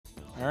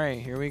All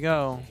right, here we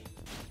go.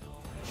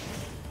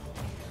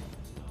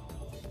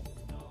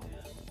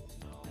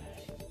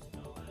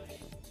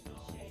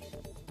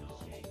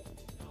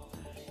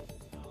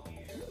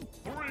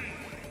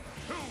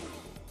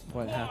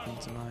 What happened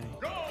to my...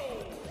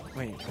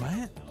 Wait,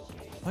 what?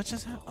 What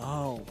just happened?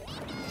 Oh.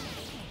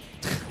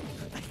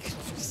 I could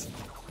just...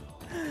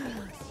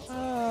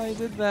 Oh, I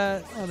did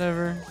that.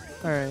 Whatever.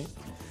 All right.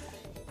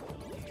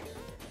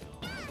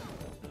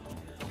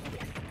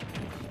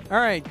 All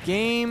right,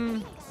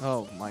 game...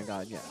 Oh my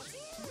god, yeah.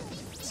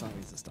 This song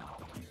needs to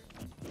stop.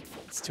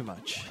 It's too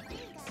much.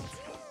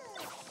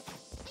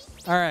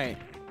 All right.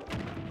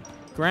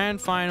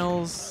 Grand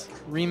Finals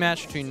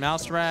rematch between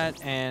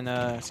MouseRat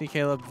and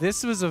Caleb.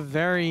 This was a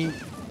very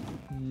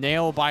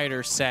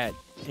nail-biter set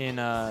in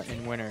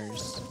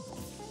winners.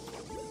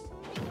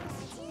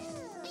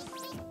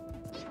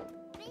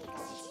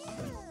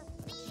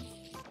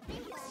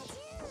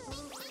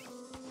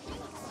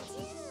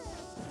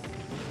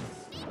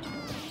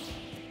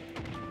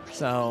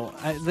 So,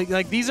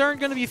 like these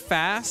aren't going to be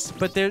fast,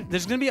 but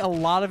there's going to be a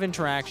lot of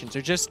interactions.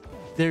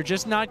 They're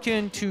just not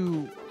going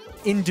to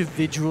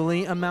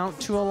individually amount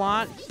to a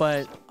lot,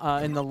 but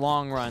in the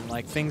long run,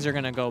 like things are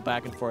going to go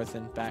back and forth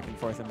and back and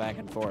forth and back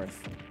and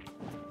forth.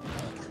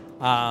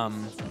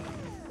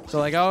 So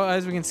like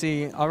as we can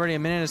see, already a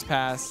minute has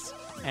passed,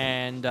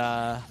 and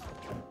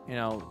you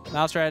know,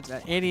 MouseRat's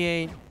at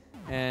 88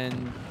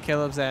 and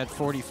Caleb's at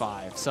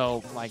 45.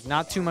 So like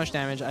not too much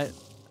damage.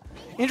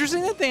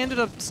 Interesting that they ended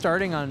up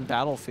starting on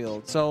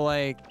Battlefield. So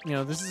like, you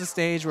know, this is a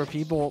stage where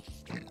people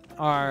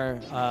are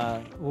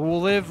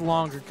will live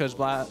longer because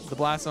the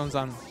blast zones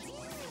on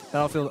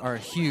Battlefield are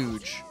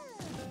huge.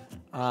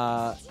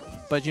 But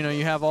you know,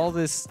 you have all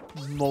this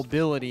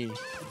mobility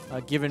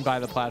given by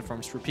the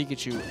platforms for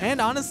Pikachu, and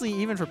honestly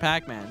even for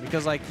PacMan,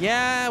 because like,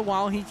 yeah,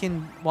 while he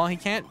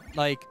can't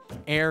like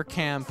air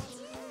camp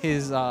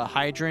his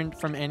hydrant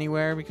from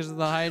anywhere because of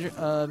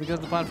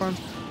the platforms,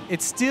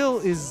 it still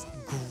is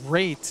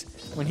great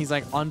when he's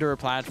like under a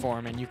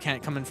platform and you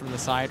can't come in from the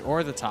side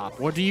or the top.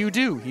 What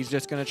do? He's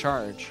just gonna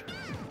charge.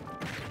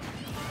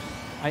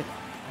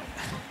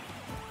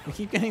 We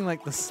keep getting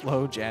like the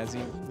slow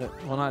jazzy,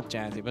 well, not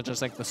jazzy, but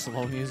just like the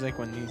slow music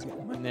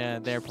when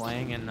they're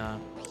playing, and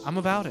I'm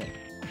about it.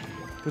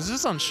 Because this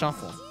is on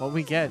shuffle. What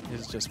we get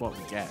is just what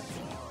we get.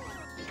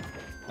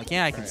 Like,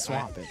 yeah, I can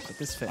swap it, but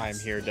this fits. I'm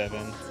here,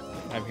 Devin.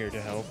 I'm here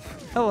to help.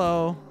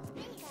 Hello.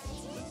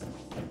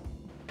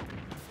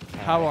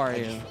 How are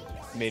you?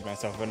 Made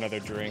myself another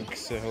drink,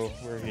 so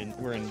we're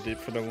in it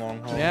for the long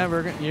haul. Yeah,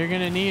 you're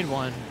gonna need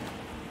one.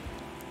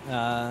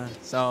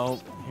 So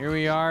here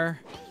we are.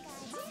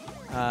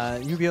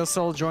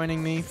 UBLSoul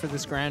joining me for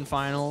this grand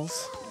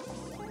finals.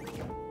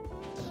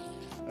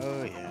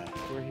 Oh yeah,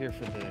 we're here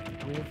for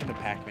the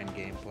PacMan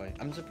gameplay.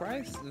 I'm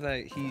surprised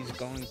that he's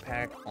going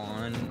Pac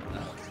on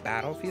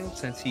Battlefield,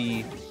 since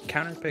he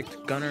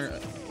counterpicked Gunner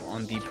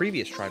on the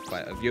previous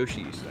triplat of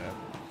Yoshi's.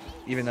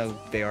 Even though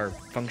they are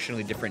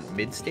functionally different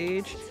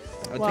mid-stage,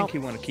 I think he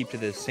want to keep to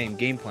the same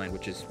game plan,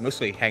 which is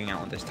mostly hanging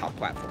out on this top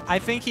platform. I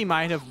think he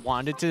might have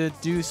wanted to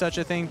do such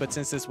a thing, but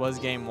since this was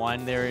game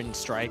one, they're in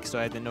strike, so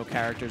I had no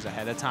characters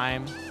ahead of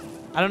time.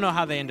 I don't know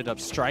how they ended up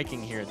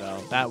striking here,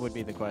 though. That would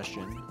be the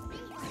question.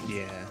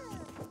 Yeah.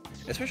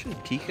 Especially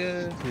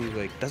Pika, who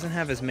like doesn't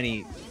have as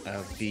many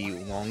of the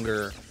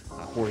longer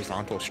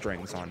horizontal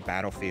strings on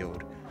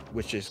Battlefield,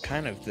 which is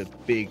kind of the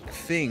big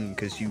thing,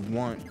 because you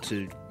want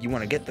to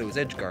get those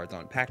edge guards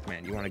on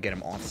PacMan. You want to get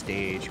him off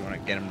stage. You want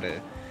to get him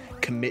to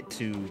commit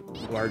to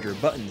larger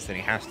buttons than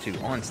he has to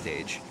on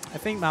stage. I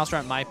think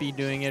MouseRat might be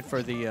doing it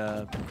for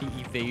the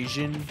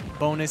evasion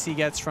bonus he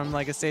gets from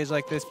like a stage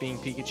like this, being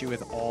Pikachu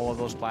with all of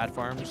those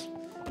platforms.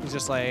 He's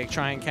just like,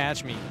 try and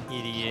catch me,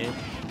 idiot.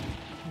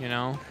 You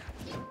know?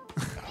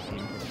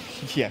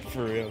 Yeah,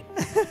 for real.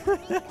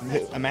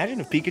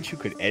 Imagine if Pikachu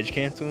could edge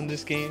cancel in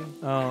this game.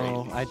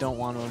 Oh, crazy. I don't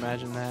want to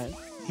imagine that.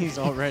 He's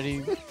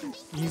already...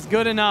 he's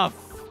good enough.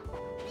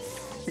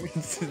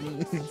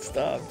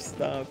 Stop.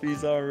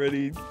 He's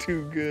already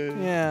too good.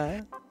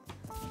 Yeah.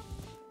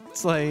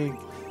 It's like,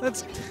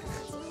 if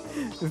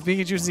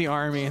Pikachu's the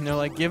army and they're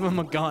like, give him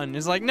a gun.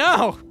 It's like,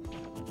 no!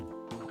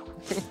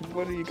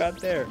 What do you got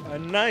there? A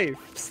knife.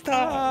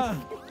 Stop.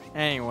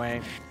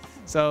 Anyway,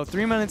 so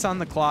 3 minutes on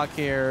the clock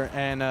here,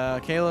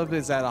 and Caleb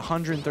is at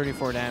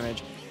 134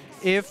 damage.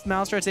 If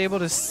MouseRat's able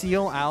to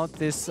seal out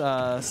this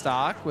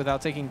stock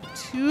without taking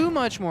too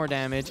much more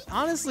damage,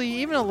 honestly,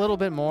 even a little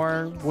bit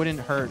more wouldn't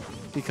hurt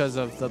because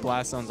of the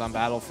blast zones on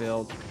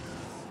Battlefield.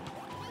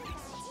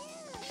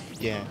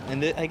 Yeah,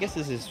 and I guess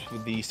this is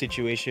the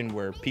situation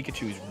where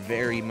Pikachu is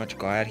very much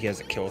glad he has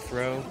a kill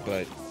throw,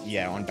 but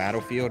yeah, on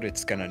Battlefield,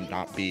 it's gonna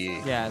not be...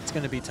 Yeah, it's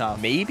gonna be tough.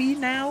 Maybe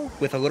now,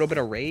 with a little bit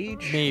of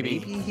rage, maybe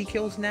he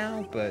kills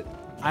now, but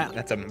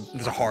that's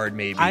a hard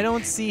maybe. I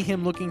don't see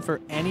him looking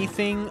for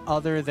anything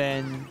other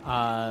than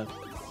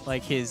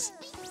like his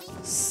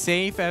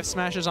safe F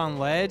smashes on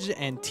ledge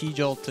and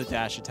T-jolt to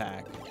dash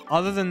attack.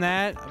 Other than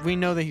that, we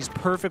know that he's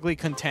perfectly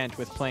content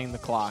with playing the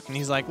clock. And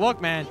he's like, look,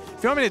 man,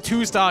 if you want me to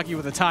two-stock you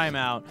with a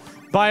timeout,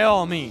 by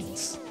all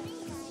means.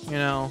 you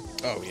know?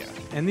 Oh, yeah.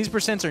 And these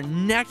percents are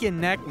neck and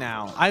neck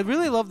now. I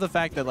really love the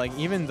fact that, like,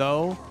 even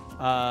though,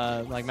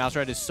 like,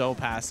 MouseRat is so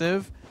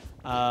passive,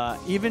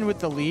 even with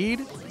the lead,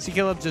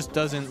 CKLub just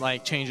doesn't,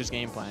 like, change his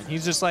game plan.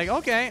 He's just like,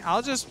 okay,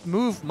 I'll just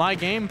move my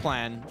game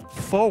plan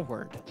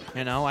forward,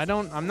 you know?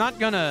 I'm not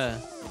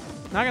gonna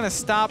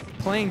stop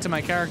playing to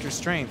my character's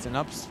strengths, and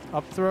up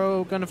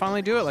throw gonna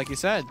finally do it, like you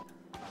said.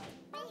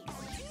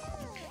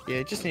 Yeah,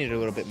 it just needed a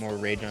little bit more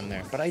rage on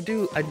there. But I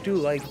do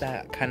like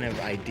that kind of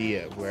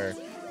idea where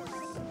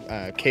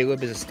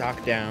Caleb is a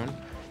stock down,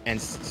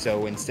 and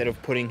so instead of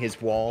putting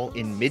his wall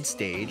in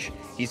mid-stage,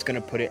 he's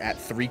going to put it at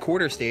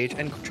 3/4 stage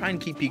and try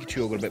and keep Pikachu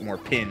a little bit more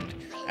pinned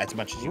as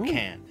much as you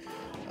can.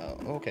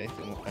 Okay,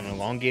 so an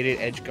elongated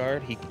edge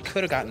guard. He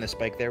could have gotten the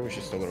spike there, was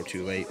just a little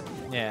too late.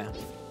 Yeah.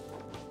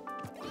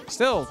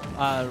 Still,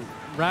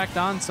 racked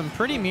on some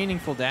pretty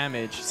meaningful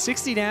damage.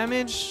 60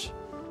 damage.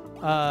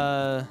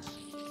 A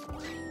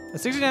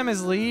 60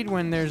 damage lead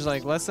when there's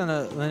like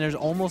when there's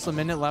almost a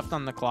minute left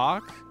on the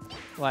clock.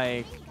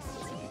 Like,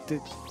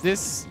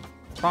 this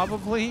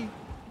probably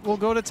will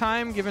go to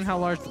time given how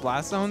large the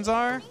blast zones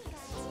are.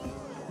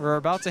 We're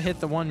about to hit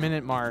the 1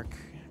 minute mark,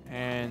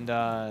 and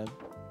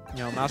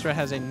you know, MouseRat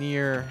has a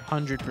near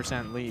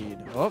 100% lead.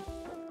 Oh.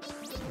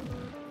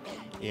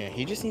 Yeah,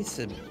 he just needs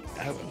to.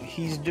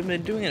 He's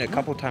been doing it a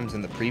couple times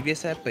in the previous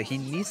set, but he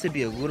needs to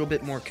be a little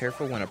bit more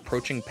careful when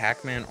approaching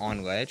PacMan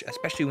on ledge,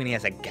 especially when he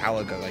has a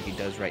Galaga like he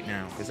does right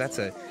now, because that's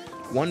a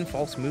one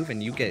false move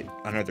and you get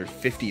another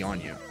 50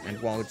 on you. And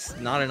while it's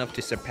not enough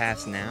to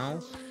surpass now,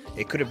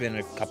 it could have been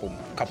a couple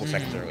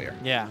seconds earlier.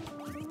 Yeah.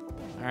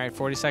 All right,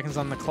 40 seconds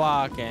on the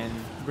clock, and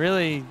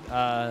really,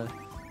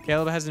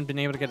 Caleb hasn't been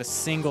able to get a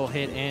single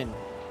hit in.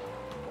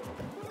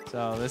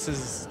 So this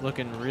is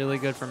looking really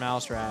good for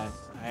MouseRat.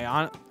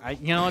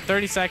 You know what,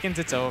 30 seconds,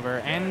 it's over.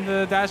 And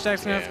the dash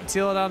attack's going to have to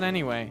seal it out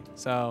anyway.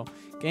 So,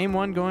 game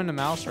 1 going to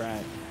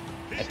MouseRat.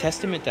 A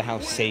testament to how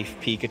safe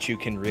Pikachu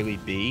can really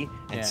be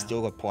and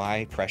still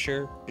apply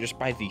pressure just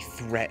by the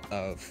threat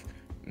of,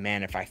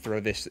 man, if I throw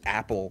this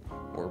apple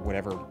or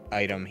whatever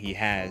item he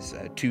has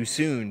too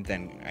soon,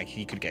 then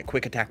he could get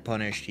quick attack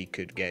punished. He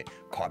could get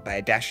caught by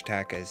a dash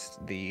attack, as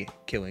the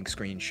killing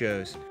screen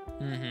shows.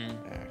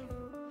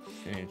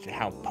 And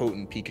how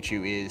potent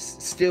Pikachu is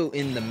still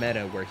in the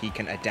meta, where he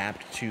can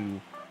adapt to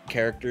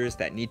characters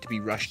that need to be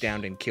rushed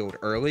down and killed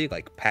early,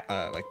 like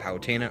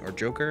Palutena or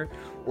Joker,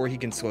 or he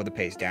can slow the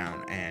pace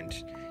down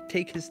and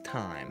take his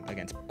time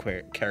against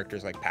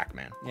characters like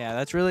PacMan. Yeah,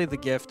 that's really the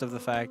gift of the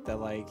fact that,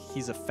 like,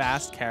 he's a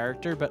fast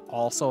character but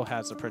also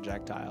has a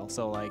projectile.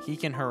 So, like, he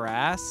can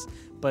harass,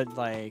 but,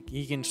 like,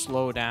 he can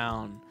slow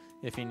down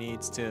if he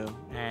needs to,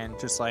 and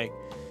just, like,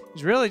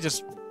 he's really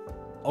just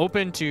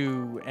open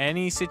to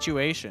any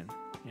situation,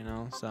 you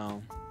know.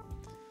 So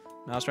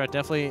MouseRat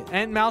definitely,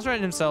 and MouseRat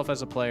himself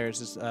as a player is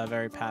just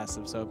very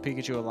passive, so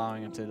Pikachu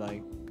allowing him to,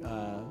 like,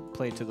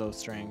 play to those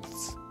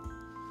strengths.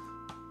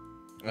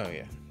 Oh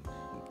yeah,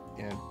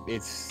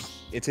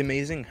 it's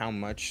amazing how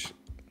much,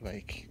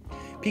 like,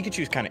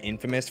 Pikachu's kind of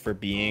infamous for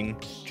being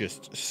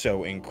just so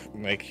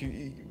like,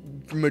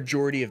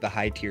 majority of the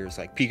high tiers,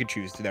 like,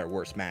 Pikachu's their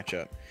worst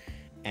matchup,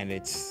 and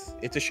it's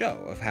a show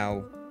of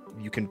how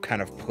you can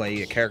kind of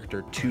play a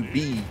character to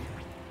be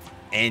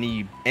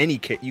you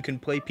can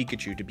play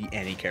Pikachu to be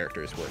any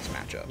character's worst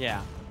matchup.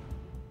 Yeah.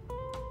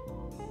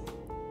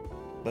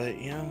 But,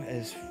 you know,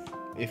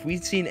 if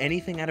we'd seen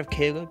anything out of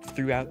Caleb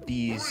throughout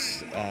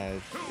these,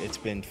 it's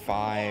been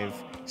 5,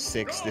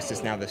 6, this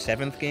is now the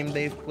 7th game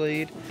they've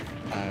played,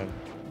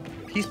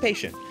 he's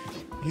patient.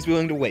 He's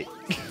willing to wait.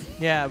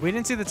 Yeah, we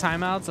didn't see the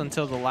timeouts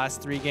until the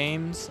last 3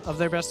 games of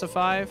their best of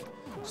 5,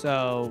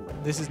 so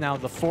this is now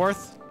the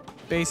 4th,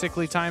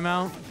 basically,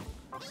 timeout.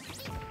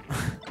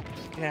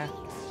 Yeah,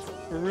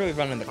 we're really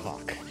running the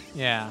clock.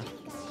 Yeah.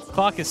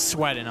 Clock is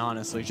sweating,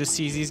 honestly. Just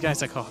sees these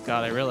guys like, oh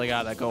god, I really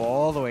gotta go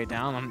all the way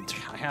down.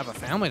 I have a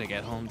family to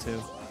get home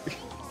to.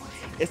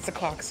 It's the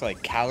clock's,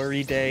 like,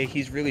 calorie day.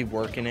 He's really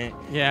working it.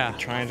 Yeah.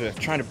 Trying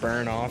to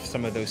burn off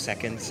some of those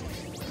seconds.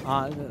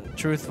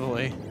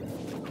 Truthfully.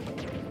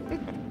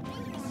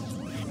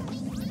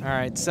 All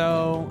right,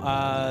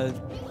 so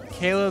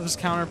Caleb's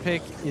counter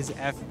pick is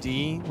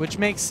FD, which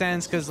makes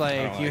sense because,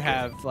 like, you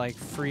have, like,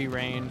 free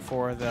reign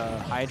for the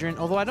Hydrant.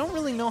 Although I don't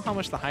really know how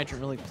much the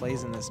Hydrant really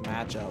plays in this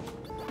matchup.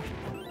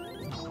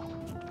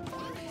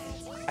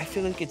 I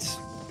feel like it's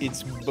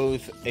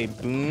both a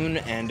boon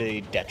and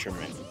a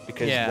detriment,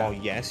 because while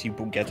yes, you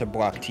get to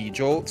block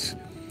T-Jolts,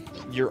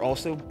 you're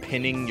also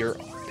pinning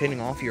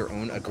off your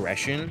own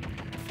aggression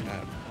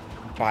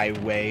by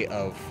way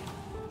of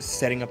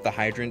setting up the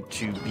Hydrant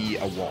to be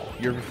a wall.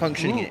 You're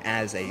functioning it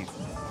as a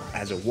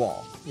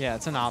wall. Yeah,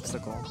 it's an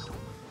obstacle.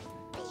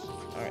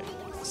 All right.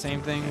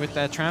 Same thing with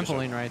that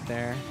trampoline right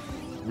there.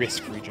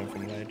 Risk-free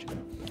jumping ledge.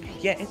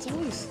 Yeah,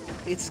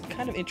 it's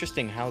kind of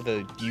interesting how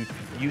the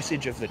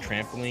usage of the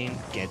trampoline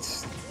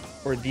gets,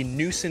 or the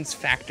nuisance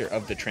factor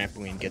of the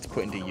trampoline gets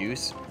put into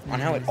use, on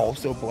how it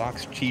also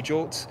blocks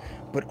T-Jolts,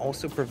 but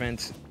also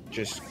prevents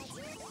just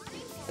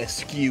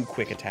askew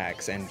quick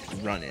attacks and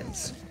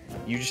run-ins.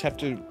 You just have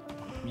to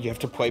you have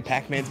to play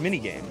Pac-Man's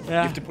minigame.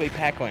 Yeah. You have to play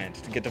Pac-Land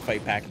to get to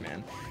fight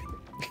Pac-Man.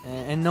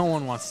 And no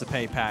one wants to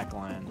pay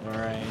Pac-Land, all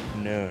right?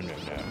 No.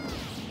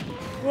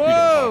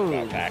 Whoa! We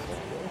don't talk about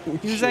Pac-Land.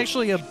 He was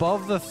actually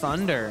above the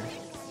thunder,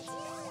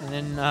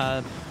 and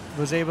then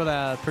was able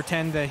to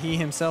pretend that he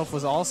himself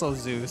was also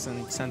Zeus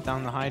and sent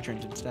down the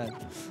hydrant instead.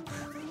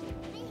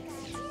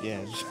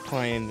 Yeah, just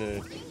playing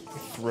to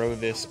throw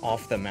this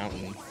off the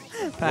mountain.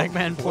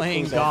 Pac-Man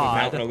playing goes off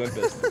God. of Mount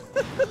Olympus.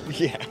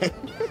 Yeah.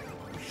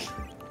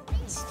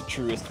 It's the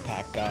truest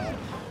Pac God.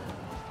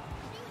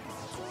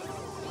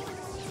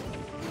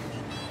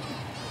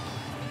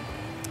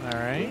 All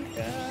right.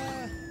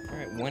 All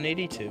right,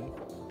 182.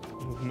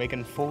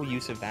 Making full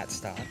use of that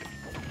stock.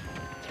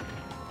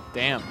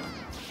 Damn.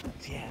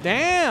 Yeah.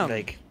 Damn.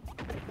 Like,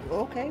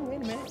 okay, wait a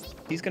minute.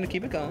 He's gonna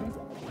keep it going.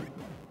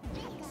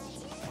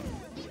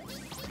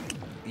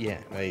 Yeah,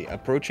 like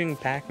approaching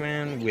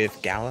Pac-Man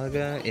with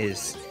Galaga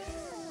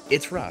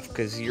it's rough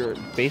because you're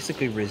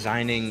basically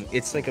resigning.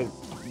 It's like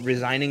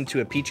resigning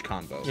to a Peach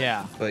combo.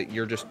 Yeah. But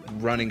you're just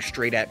running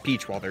straight at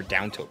Peach while they're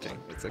down tilting.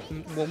 It's like,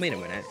 well, wait a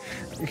minute.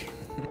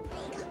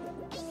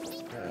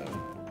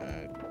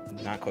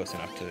 Not close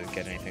enough to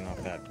get anything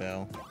off that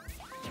bell.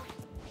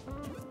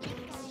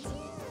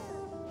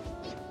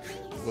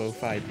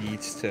 Lo-fi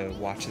beats to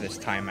watch this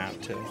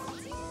timeout to.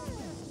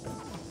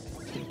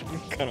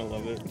 Kind of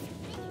love it.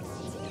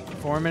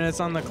 4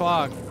 minutes on the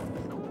clock.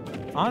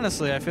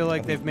 Honestly, I feel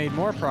like they've made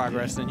more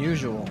progress than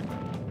usual.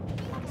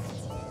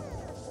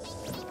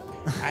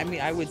 I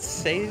mean, I would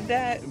say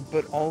that,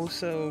 but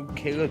also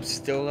Caleb's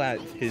still at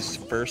his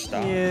first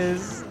stop. He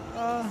is.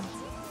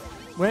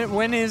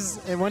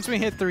 Once we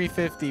hit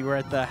 350, we're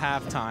at the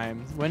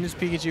halftime. When is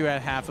Pikachu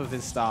at half of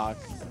his stock?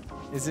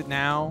 Is it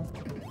now?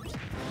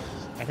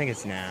 I think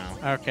it's now.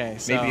 Okay,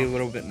 so Maybe a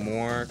little bit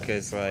more,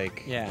 because,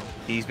 like, yeah.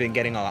 He's been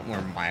getting a lot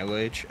more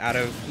mileage out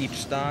of each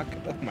stock.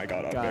 Oh my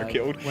god, up air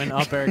killed. When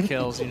up air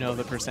kills, you know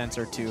the percents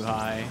are too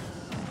high.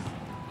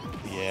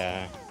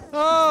 Yeah.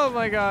 Oh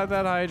my god,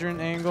 that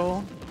hydrant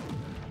angle.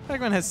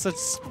 Pac-Man has such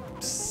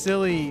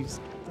silly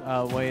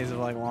ways of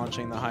like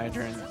launching the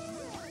hydrant.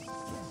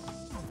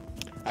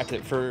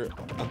 For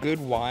a good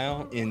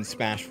while in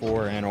Smash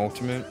 4 and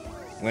Ultimate,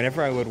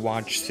 whenever I would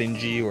watch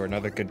Sinji or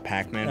another good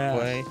Pac-Man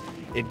play,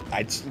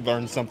 I'd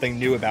learn something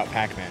new about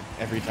Pac-Man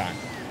every time.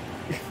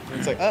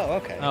 It's like, oh,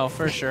 okay. Oh,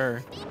 for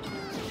sure.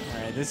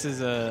 All right, this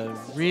is a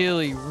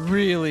really,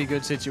 really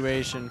good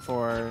situation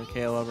for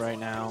Caleb right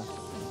now.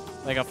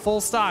 Like a full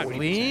stock 40%.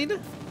 lead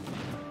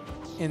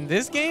in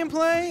this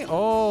gameplay?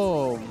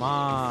 Oh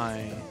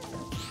my.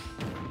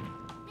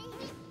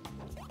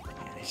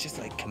 It's just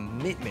like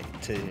commitment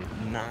to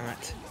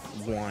not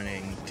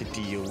wanting to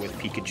deal with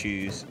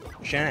Pikachu's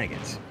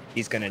shenanigans.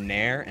 He's gonna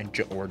nair and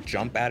or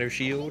jump out of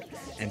shield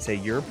and say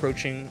you're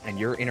approaching and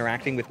you're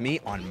interacting with me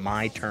on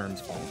my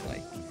terms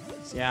only.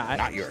 Yeah,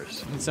 not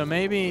yours. And so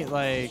maybe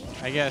like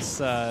I guess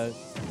to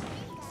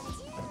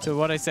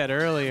what I said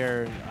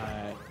earlier,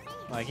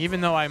 like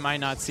even though I might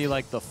not see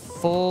like the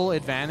full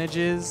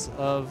advantages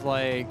of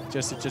like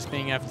just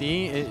being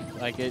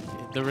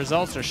FD, the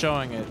results are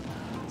showing it.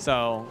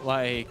 So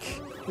like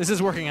this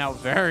is working out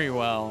very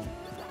well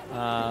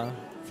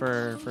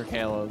for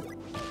Caleb.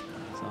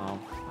 So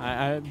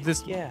I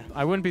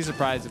wouldn't be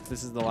surprised if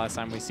this is the last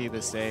time we see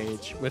this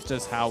stage with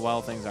just how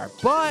well things are.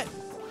 But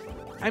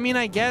I mean,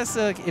 I guess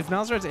if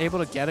MouseRat's able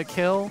to get a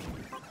kill,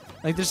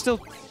 like there's still.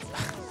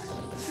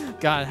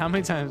 God, how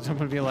many times I'm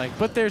gonna be like,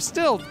 but there's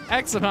still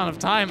X amount of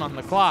time on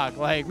the clock.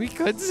 Like we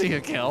could see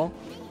a kill.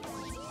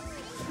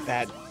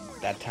 That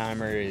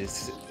timer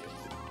is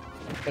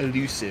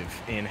elusive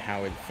in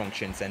how it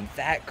functions, and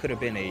that could have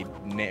been a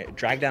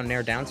drag down,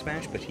 nair down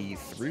smash, but he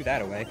threw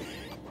that away.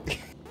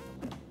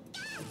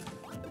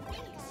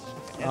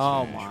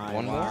 Oh my!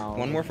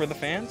 One more for the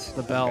fans.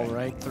 The bell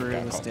right through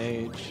the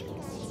stage.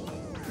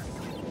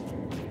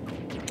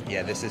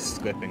 Yeah, this is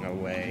slipping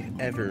away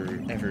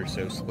ever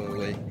so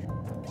slowly.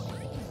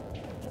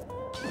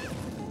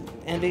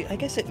 And I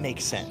guess it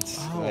makes sense,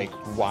 like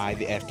why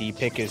the FD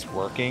pick is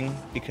working,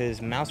 because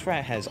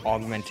MouseRat has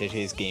augmented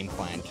his game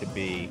plan to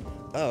be,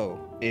 oh,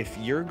 if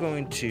you're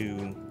going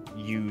to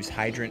use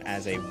Hydrant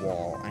as a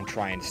wall and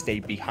try and stay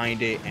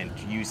behind it and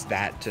use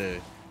that to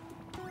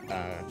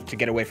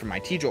get away from my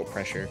T-Jolt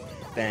pressure,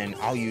 then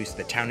I'll use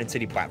the Town and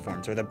City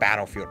platforms or the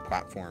Battlefield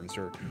platforms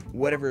or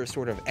whatever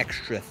sort of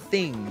extra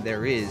thing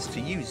there is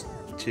to use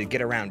to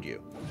get around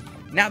you.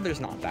 Now there's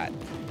not that,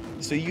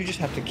 so you just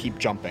have to keep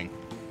jumping.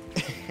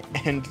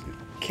 And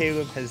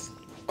Caleb has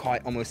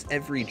caught almost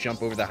every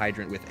jump over the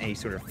hydrant with any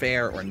sort of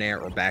fair or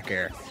nair or back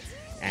air.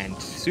 And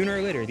sooner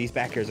or later, these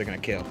back airs are going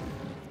to kill.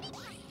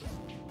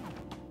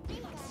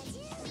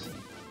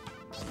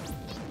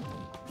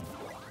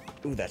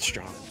 Ooh, that's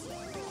strong.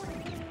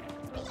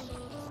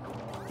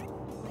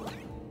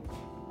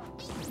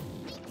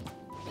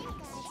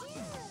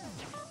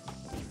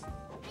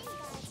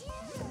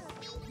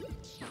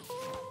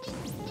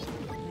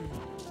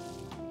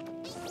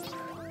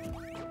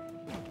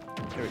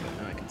 There we go,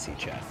 now I can see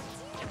chat.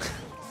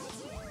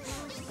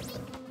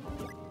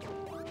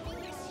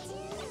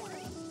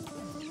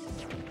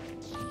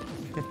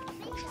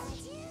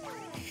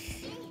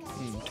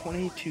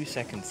 22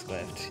 seconds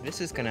left. This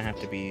is gonna have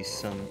to be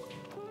some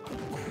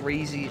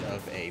crazy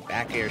of a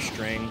back air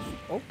string.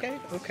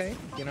 Okay,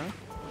 you know.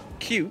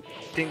 Cute.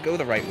 Didn't go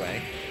the right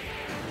way.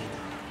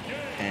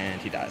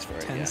 And he dies for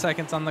it. 10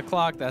 seconds on the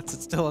clock. That's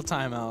still a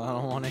timeout. I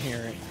don't want to hear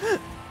it.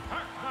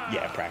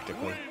 Yeah,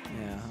 practically.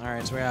 Yeah. All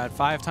right. So we're at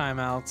 5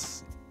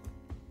 timeouts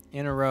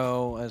in a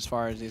row as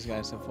far as these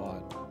guys have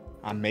fought.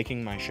 I'm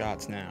making my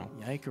shots now.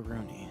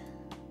 Yike-a-rooney.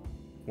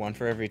 1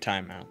 for every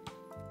timeout.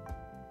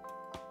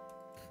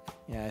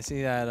 Yeah, I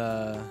see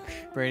that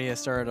Brady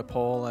has started a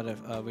poll that if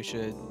we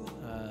should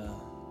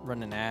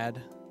run an ad.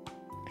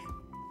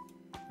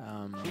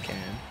 We can.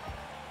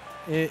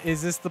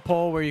 Is this the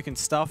poll where you can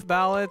stuff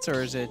ballots,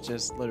 or is it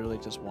just literally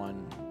just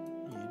one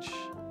each?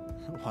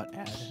 What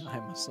ad? I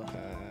must.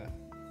 I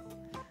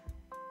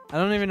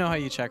don't even know how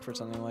you check for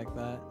something like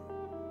that.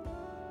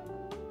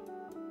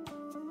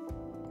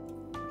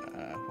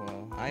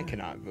 Well, I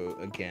cannot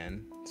vote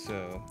again,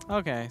 so.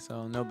 Okay,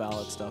 so no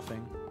ballot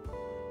stuffing.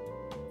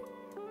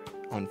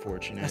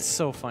 Unfortunate. That's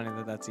so funny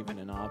that that's even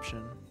an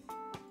option.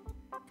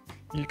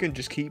 You can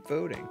just keep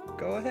voting.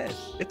 Go ahead.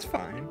 It's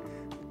fine.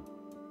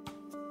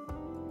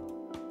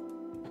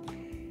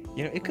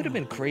 You know, it could have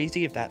been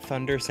crazy if that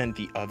thunder sent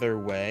the other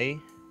way,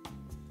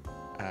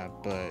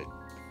 but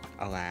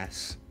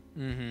alas.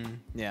 Mm-hmm.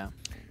 Yeah.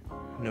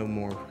 No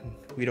more.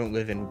 We don't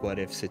live in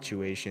what-if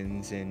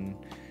situations in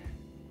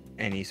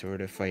any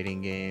sort of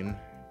fighting game.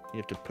 You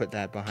have to put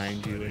that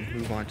behind you and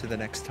move on to the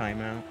next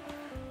timeout.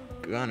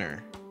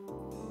 Gunner.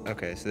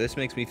 Okay, so this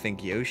makes me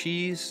think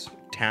Yoshi's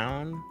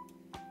town.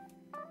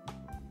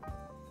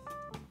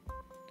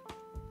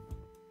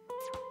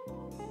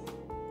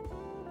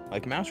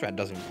 Like, MouseRat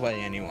doesn't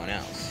play anyone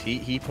else.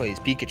 He plays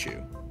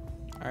Pikachu.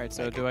 All right,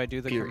 so Like, do I do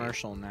the period.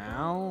 commercial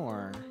now,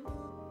 or?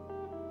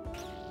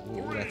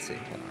 Ooh, let's see.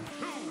 Hold on.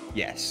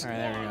 Yes. All right,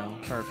 there we go.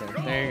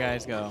 Perfect. There you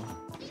guys go.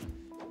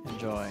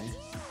 Enjoy.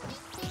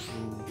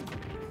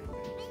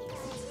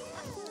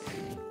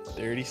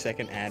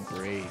 30-second ad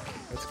break.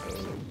 Let's go.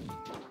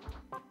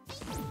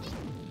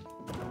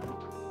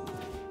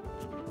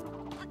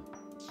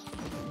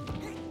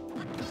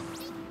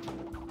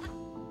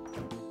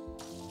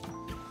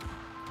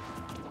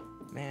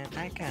 Man,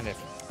 I kind of...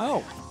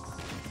 Oh,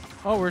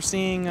 we're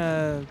seeing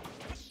this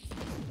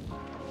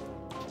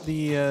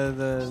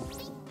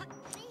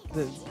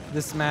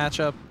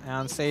matchup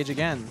on stage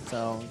again.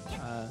 So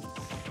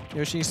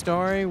Yoshi's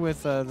story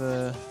with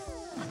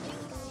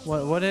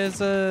what is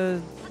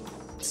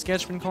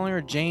Sketch been calling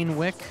her? Jane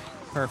Wick.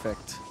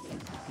 Perfect.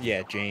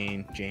 Yeah,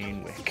 Jane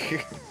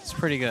Wick. It's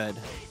pretty good.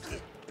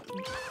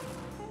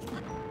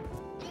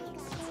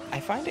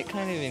 I find it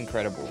kind of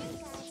incredible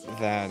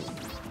that,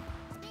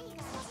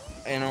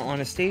 and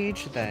on a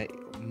stage that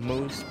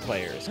most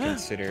players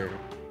consider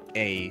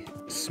a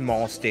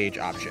small stage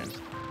option.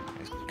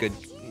 It's good.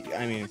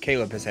 I mean,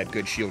 Caleb has had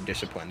good shield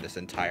discipline this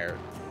entire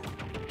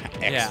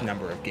X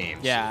number of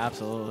games. Yeah,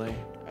 absolutely.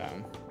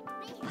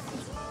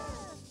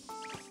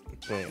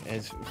 But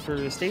as for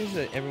the stage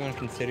that everyone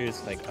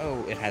considers like,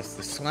 oh, it has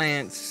the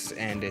slants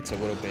and it's a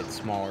little bit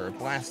smaller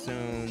blast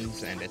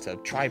zones and it's a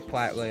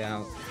tri-plat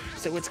layout,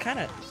 so it's kind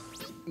of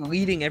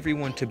leading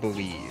everyone to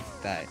believe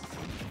that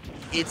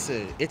it's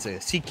a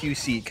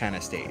CQC kind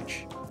of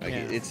stage. Like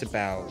it's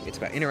about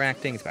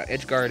interacting, it's about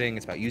edge guarding,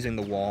 it's about using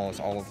the walls,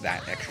 all of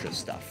that extra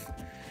stuff.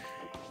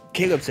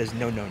 Caleb says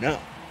no.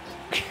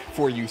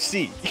 For you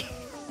see,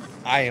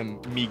 I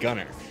am me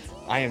Gunner.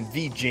 I am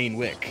the Jane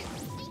Wick.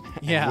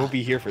 Yeah. We'll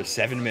be here for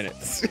 7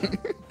 minutes.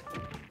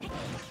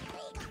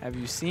 Have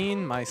you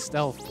seen my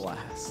stealth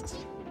blast?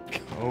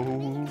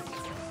 Oh,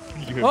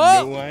 you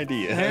have no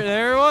idea.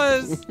 There it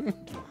was.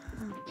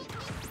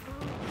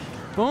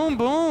 Boom,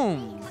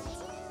 boom.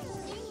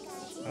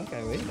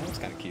 Okay, wait, that was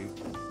kind of cute.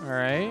 All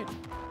right.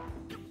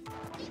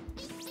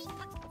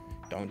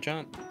 Don't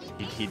jump.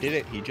 He did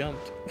it. He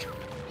jumped.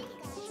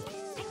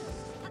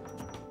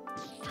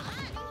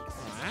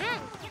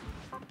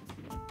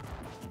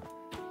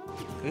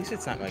 At least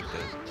it's not like the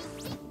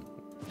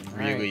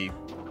really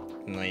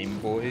lame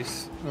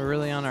boys. We're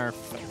really on our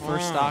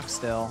first stock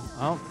still.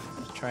 Oh,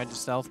 tried to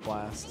stealth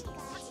blast.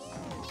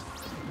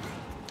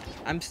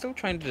 I'm still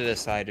trying to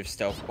decide if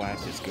Stealth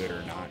Blast is good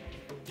or not.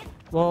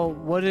 Well,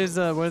 what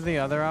are the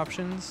other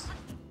options?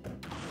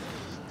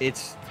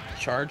 It's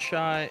Charge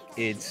Shot,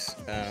 it's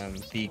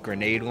the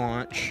Grenade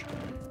Launch,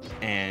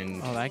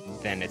 and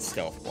then it's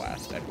Stealth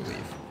Blast, I believe.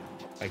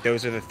 Like,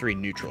 those are the 3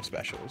 neutral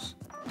specials.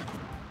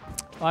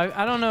 Well,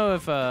 I don't know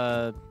if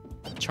a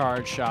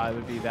Charge Shot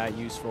would be that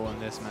useful in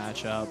this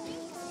matchup,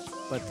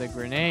 but the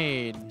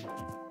Grenade...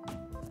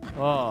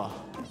 Oh.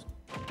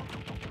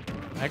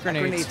 That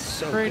grenade's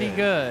so pretty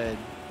good,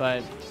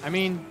 but, I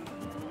mean,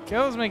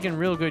 Caleb's making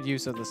real good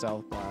use of the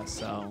Stealth Blast,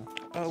 so...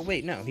 Oh,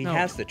 wait, no, he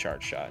has the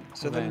Charge Shot.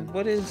 So well, then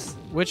what is...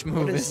 Which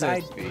move is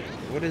side it? B?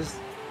 What is...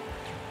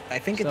 I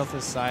think Stealth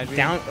it's... is side B?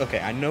 Down... Okay,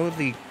 I know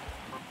the...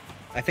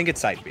 I think it's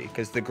side B,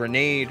 because the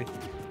grenade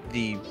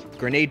the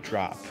grenade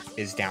drop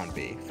is down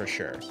B for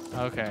sure.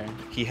 Okay.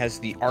 He has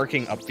the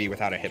arcing up B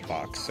without a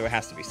hitbox, so it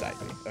has to be side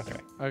B. Okay.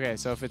 Okay,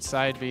 so if it's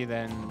side B,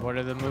 then what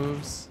are the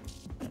moves?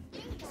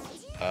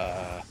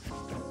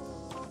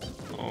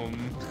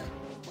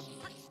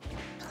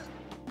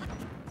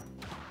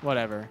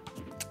 Whatever.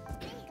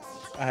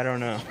 I don't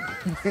know.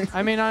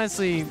 I mean,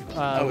 honestly.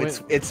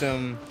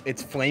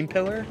 It's Flame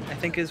Pillar, I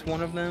think is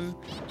one of them.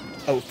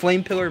 Oh,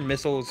 Flame Pillar,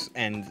 missiles,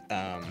 and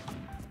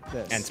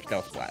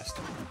Stealth Blast.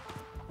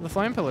 The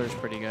Flame Pillar is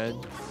pretty good.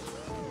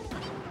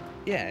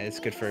 Yeah, it's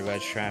good for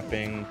ledge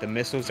trapping. The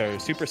missiles are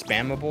super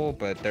spammable,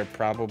 but they're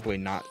probably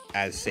not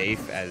as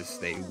safe as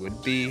they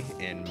would be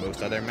in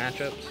most other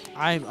matchups.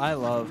 I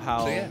love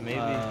how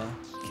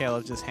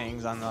Caleb just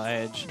hangs on the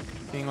edge,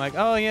 being like,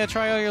 oh yeah,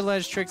 try all your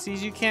ledge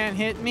tricksies, you can't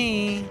hit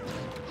me.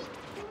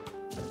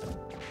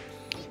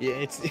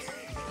 Yeah,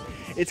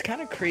 it's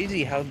kind of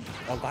crazy how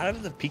a lot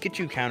of the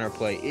Pikachu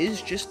counterplay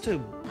is just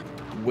to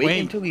wait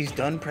until he's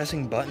done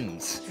pressing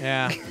buttons.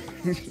 Yeah.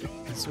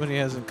 That's what he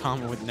has in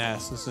common with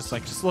Ness. It's just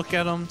like, just look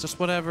at him, just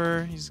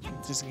whatever. He's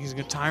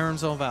gonna tire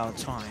himself out.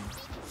 It's fine.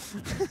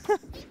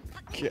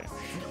 Yeah.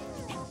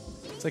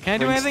 It's like, can I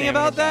do anything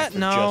about that?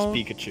 No.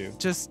 Just Pikachu.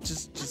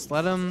 Just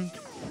let him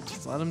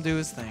do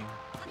his thing.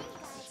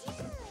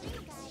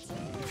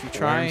 If you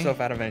try, wear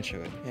himself out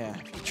eventually. Yeah.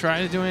 If you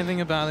try to do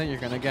anything about it, you're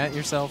gonna get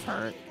yourself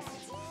hurt.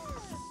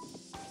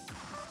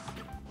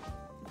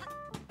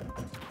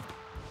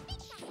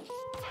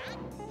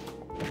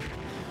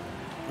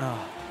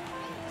 Oh.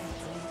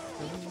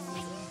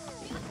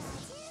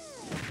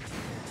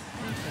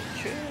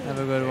 Have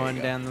a good one,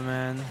 Dan the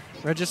Man.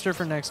 Register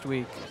for next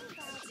week.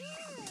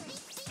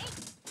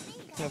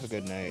 Have a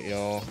good night,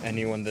 y'all.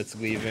 Anyone that's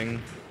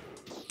leaving,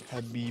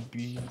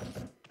 Habibi.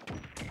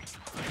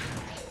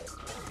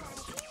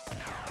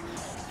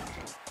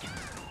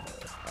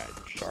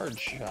 Alright, charge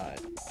shot.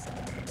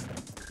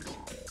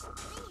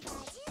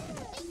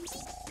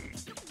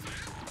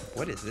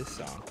 What is this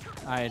song?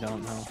 I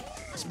don't know.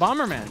 It's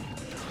Bomberman.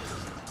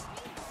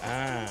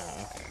 Ah,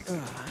 okay.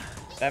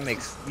 That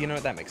makes,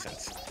 that makes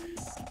sense.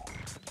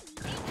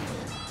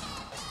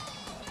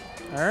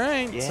 All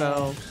right, yeah,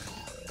 so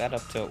that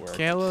up tilt works.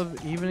 Caleb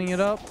evening it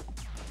up.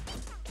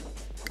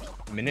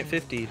 Minute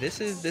 50.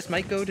 This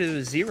might go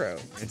to 0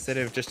 instead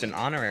of just an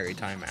honorary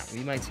timeout.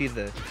 We might see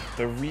the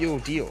real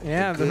deal.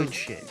 Yeah, the good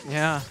shit.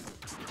 Yeah.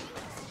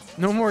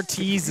 No more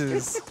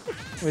teases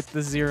with the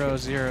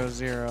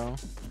 0-0-0.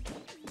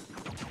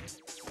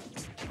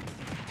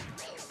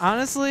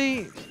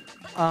 Honestly,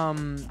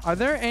 are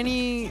there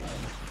any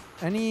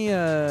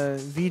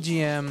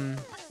VGM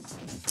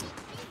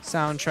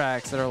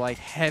soundtracks that are like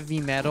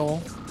heavy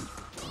metal?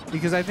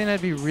 Because I think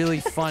that'd be really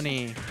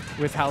funny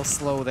with how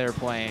slow they're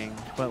playing,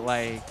 but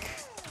like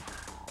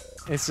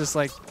it's just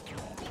like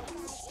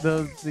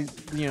the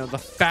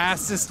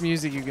fastest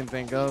music you can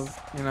think of,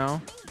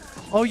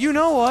 Oh, you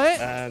know what?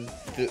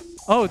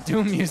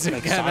 Doom music.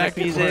 Like yeah, Sonic that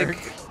could music. work.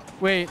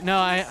 Wait, no,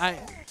 I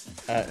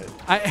have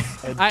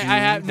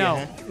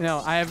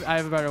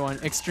a better one.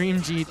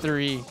 Extreme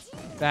G3,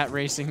 that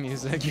racing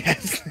music.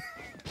 Yes.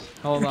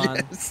 Hold on.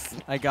 Yes.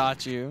 I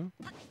got you.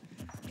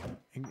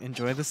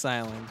 Enjoy the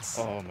silence.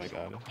 Oh my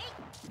god.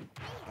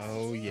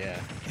 Oh yeah.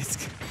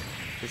 This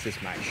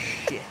is my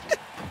shit.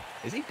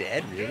 Is he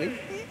dead, really?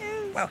 He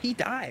is. Wow, he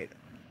died.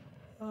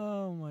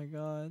 Oh my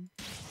god.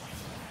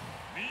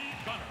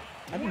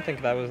 I didn't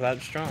think that was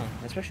that strong,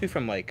 especially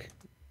from like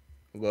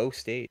low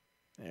state.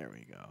 There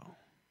we go.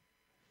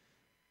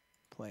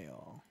 Play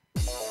all.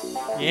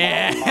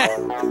 Yeah.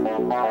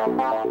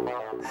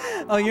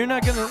 Oh, you're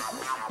not gonna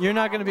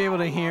be able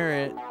to hear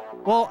it.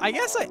 Well, I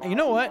guess you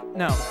know what?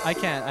 No, I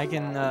can't. I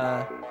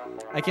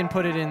can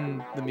put it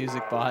in the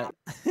music bot.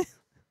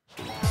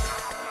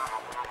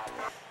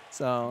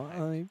 So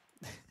let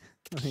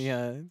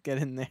me get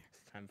in there.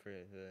 Time for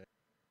the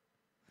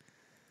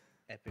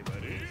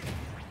everybody.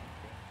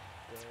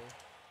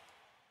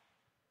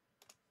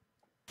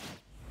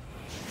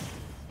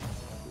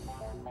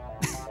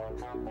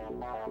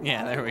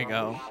 Yeah, there we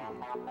go.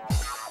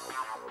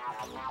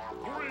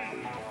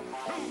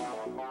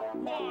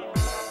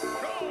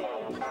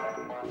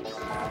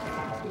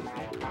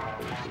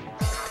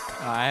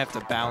 I have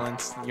to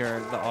balance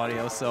the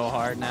audio so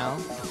hard now.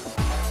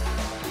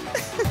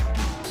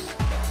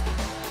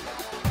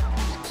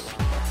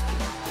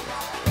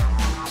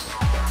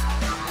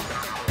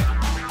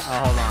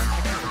 Oh, hold on.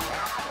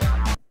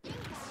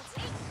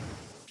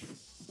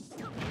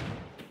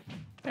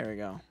 There we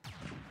go.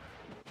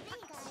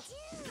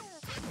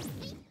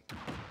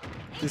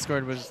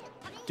 Discord was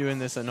doing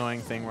this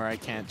annoying thing where I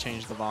can't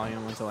change the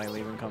volume until I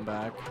leave and come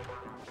back.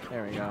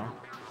 There we go.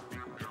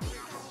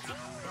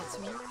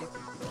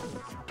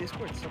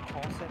 Discord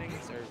sub-call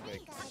settings are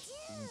like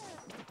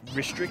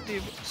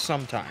restrictive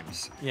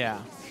sometimes.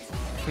 Yeah.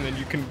 And then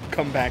you can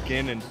come back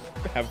in and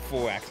have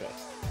full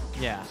access.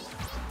 Yeah.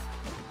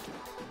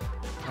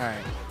 All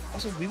right.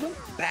 Also, we went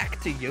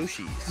back to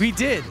Yoshi's. We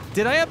did.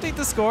 Did I update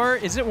the score?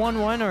 Is it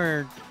 1-1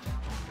 or?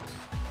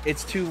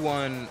 It's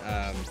 2-1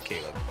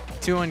 Caleb.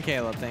 2-1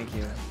 Caleb, thank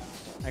you.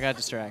 I got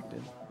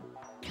distracted.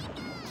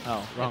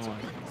 Oh, wrong one.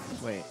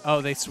 Wait.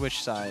 Oh, they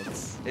switched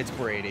sides. It's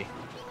Brady.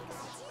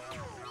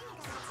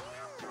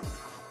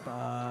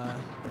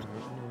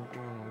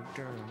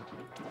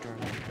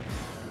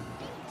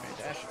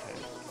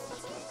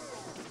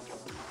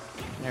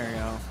 There we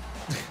go.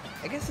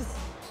 I guess it's...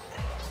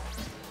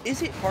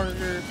 Is it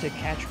harder to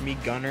catch me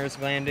Gunner's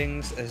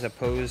landings as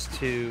opposed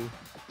to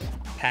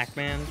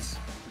PacMan's?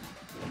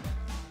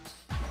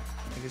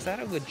 Like, is that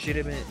a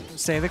legitimate...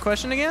 Say the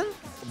question again?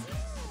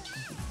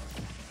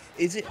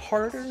 Is it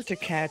harder to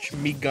catch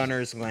me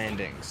Gunner's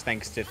landings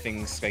thanks to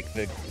things like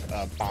the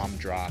bomb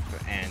drop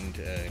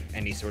and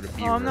any sort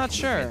of I'm not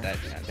sure that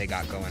they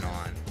got going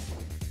on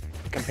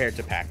compared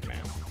to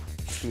PacMan,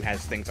 who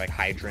has things like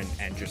Hydrant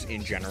and just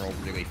in general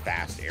really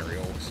fast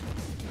aerials?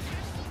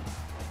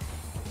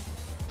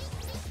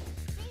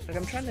 Like,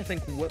 I'm trying to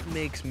think what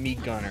makes me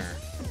Gunner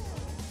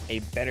a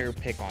better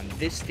pick on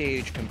this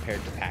stage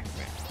compared to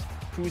PacMan,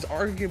 who's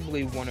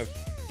arguably one of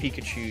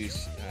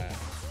Pikachu's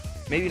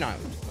maybe not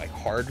like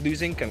hard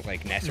losing,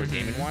 like Ness or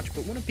Game & Watch,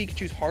 but one of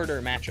Pikachu's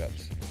harder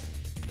matchups.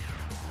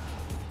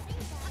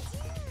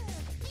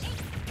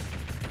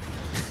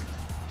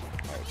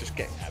 Oh, just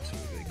get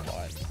absolutely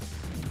caught.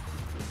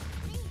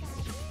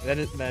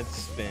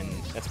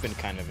 That's been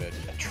kind of a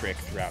trick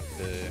throughout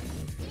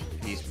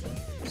these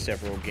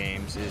several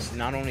games, is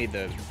not only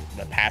the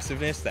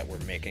passiveness that we're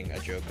making a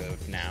joke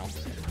of now,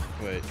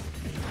 but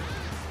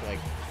like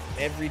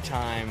every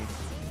time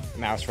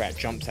MouseRat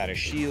jumps out of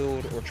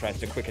shield or tries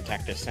to quick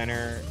attack the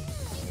center,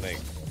 like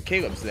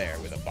Caleb's there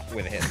with a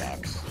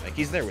hitbox. Like,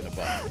 he's there with a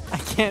button. I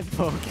can't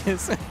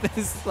focus at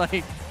this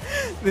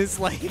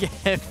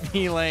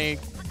heavy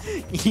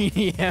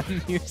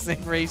EDM music,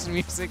 race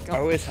music.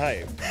 Oh, it's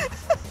hype.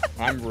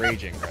 I'm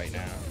raging right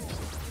now.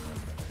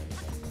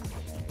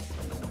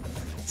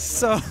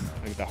 So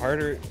like the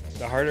harder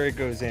it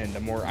goes in, the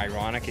more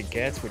ironic it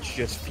gets, which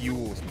just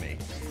fuels me.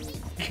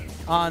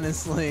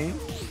 Honestly.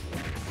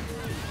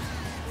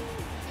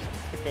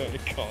 I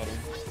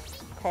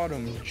caught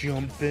him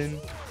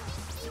jumping.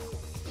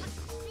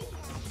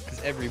 Because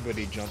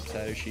everybody jumps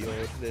out of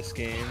shield this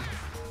game.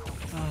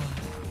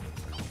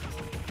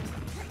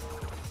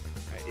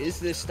 Right, is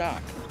this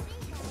stock?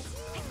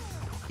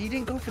 He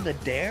didn't go for the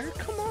dare?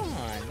 Come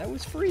on, that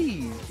was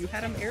free. You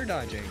had him air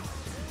dodging.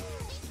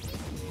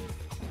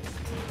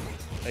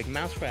 Like,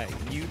 MouseRat,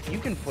 you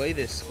can play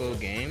this slow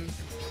game,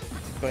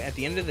 but at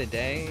the end of the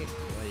day,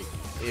 like,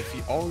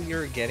 if all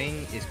you're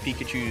getting is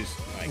Pikachu's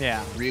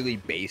really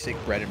basic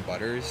bread and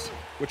butters,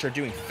 which are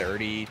doing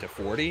 30 to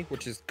 40,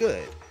 which is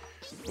good,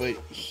 but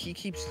he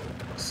keeps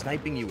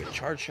sniping you with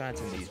charge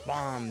shots and these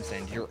bombs,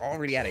 and you're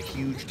already at a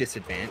huge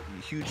disadvantage,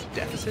 huge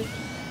deficit.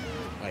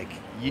 Like,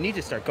 you need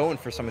to start going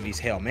for some of these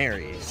Hail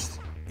Marys.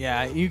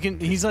 Yeah,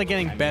 he's like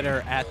getting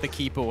better at the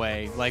keep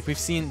away. Like, we've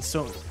seen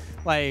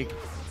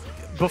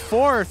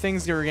before,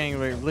 things were getting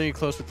really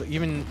close with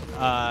even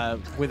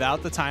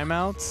without the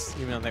timeouts,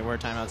 even though they were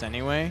timeouts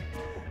anyway.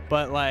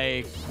 But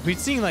like, we've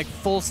seen like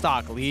full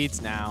stock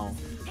leads now.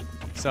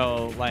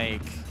 So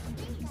like,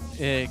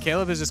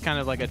 Caleb is just kind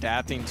of like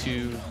adapting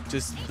to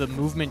just the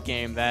movement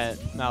game that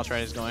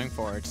MouseRat is going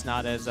for. It's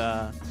not as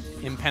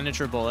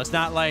impenetrable. It's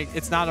not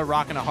a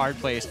rock and a hard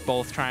place,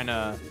 both trying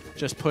to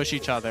just push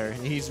each other.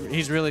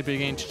 He's really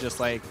beginning to just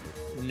like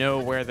know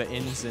where the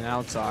ins and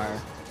outs are.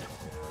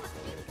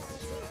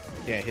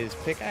 Yeah, his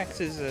pickaxe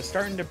is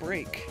starting to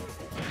break.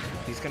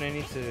 He's gonna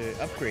need to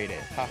upgrade it.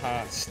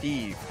 Haha,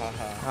 Steve.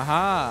 Haha.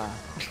 Haha.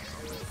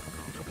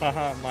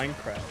 Haha,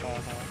 Minecraft.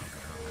 Haha.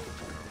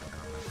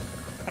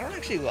 I don't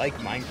actually like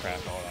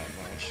Minecraft all that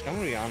much. I'm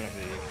gonna be honest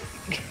with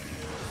you.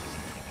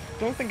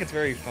 Don't think it's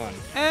very fun.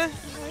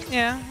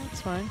 Yeah,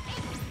 it's fine.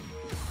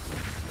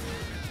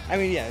 I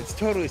mean, yeah, it's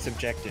totally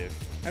subjective.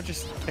 I'm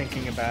just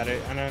thinking about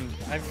it, and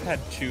I've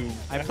had two.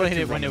 I played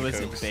it when it was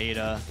in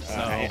beta, so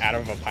out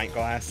of a pint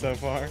glass so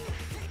far.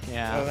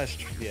 Yeah. Oh, that's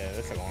true. Yeah,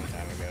 that's a long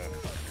time ago.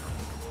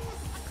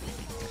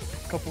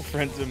 A couple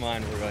friends of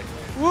mine were like,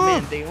 "Woo!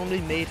 Man, they only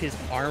made his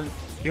arm.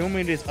 They only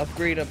made his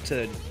upgrade up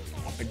to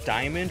a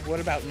diamond. What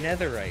about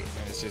netherite?"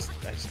 And it's just,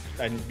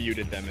 I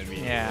muted them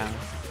immediately. Yeah.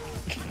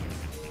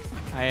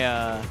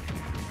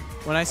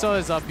 When I saw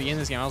his up be in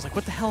this game, I was like,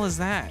 "What the hell is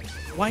that?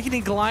 Why can he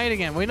glide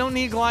again? We don't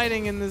need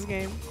gliding in this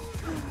game."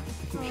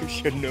 You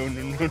should no.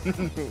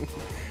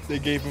 They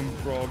gave him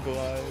raw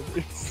glide.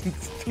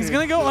 He's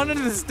gonna go under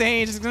the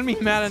stage. It's gonna be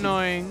mad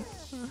annoying.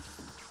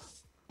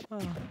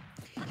 Yeah,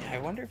 I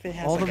wonder if it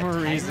has all like the more a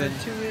timer reason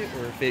to it,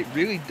 or if it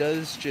really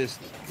does just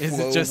is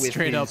flow it just with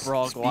straight up his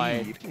raw speed.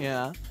 glide?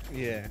 Yeah.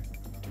 Yeah.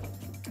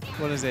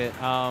 What is it?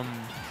 Hold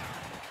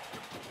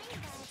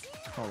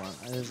on.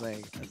 It is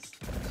like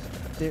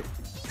there.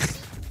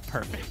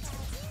 Perfect.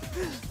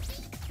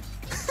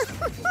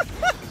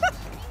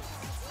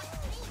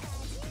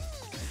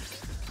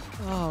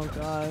 Oh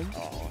god.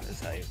 Oh,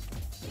 it's hype.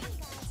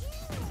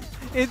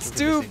 It's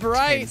too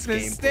bright. The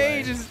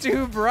stage is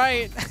too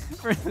bright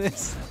for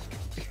this.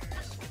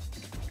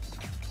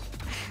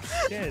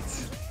 Yeah,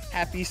 it's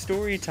happy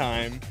story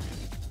time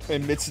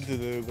amidst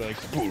the like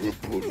in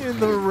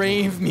the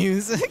rave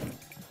music.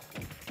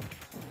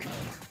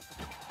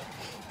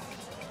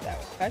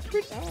 That's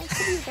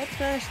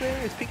smash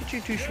there. Is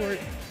Pikachu too short?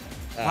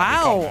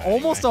 Wow,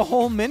 almost a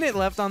whole minute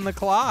left on the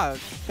clock.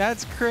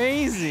 That's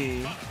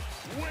crazy.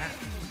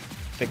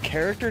 The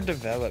character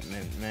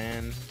development,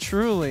 man.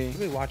 Truly.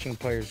 Really watching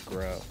players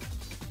grow.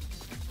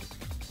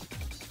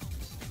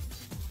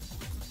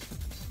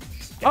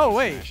 Oh,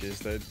 wait.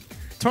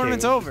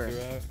 Tournament's over.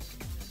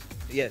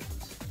 Yeah.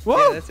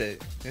 Whoa. Yeah, that's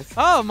it.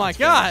 Oh my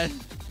god.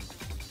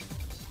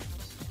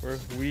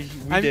 We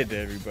did it,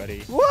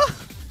 everybody. What?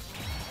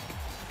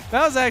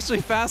 That was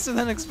actually faster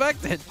than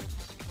expected.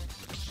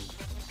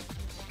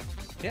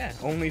 Yeah,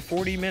 only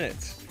 40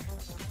 minutes.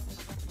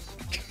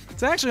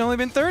 It's actually only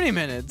been 30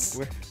 minutes.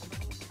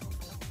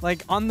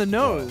 Like on the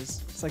nose.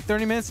 Whoa. It's like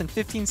 30 minutes and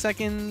 15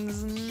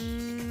 seconds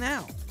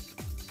now.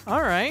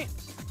 All right.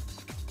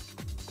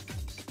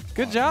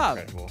 Good job.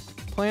 Incredible.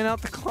 Playing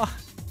out the clock.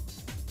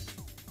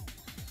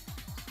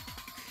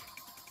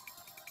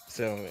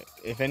 So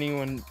if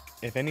anyone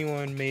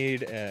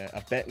made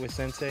a bet with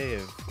Sensei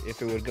if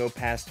it would go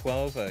past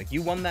 12,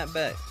 you won that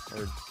bet,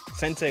 or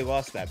Sensei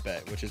lost that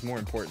bet, which is more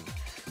important.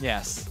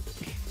 Yes.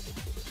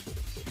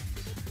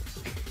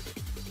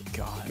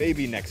 God.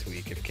 Maybe next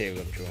week if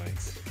Caleb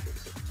joins.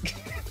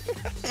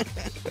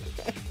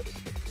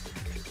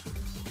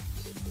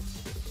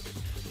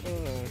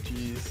 Oh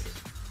jeez.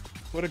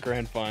 What a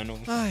grand final.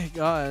 Oh my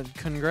god.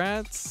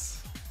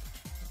 Congrats.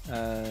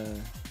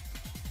 Caleb.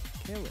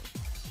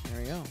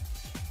 There we go.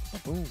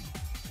 Boom.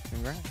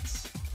 Congrats.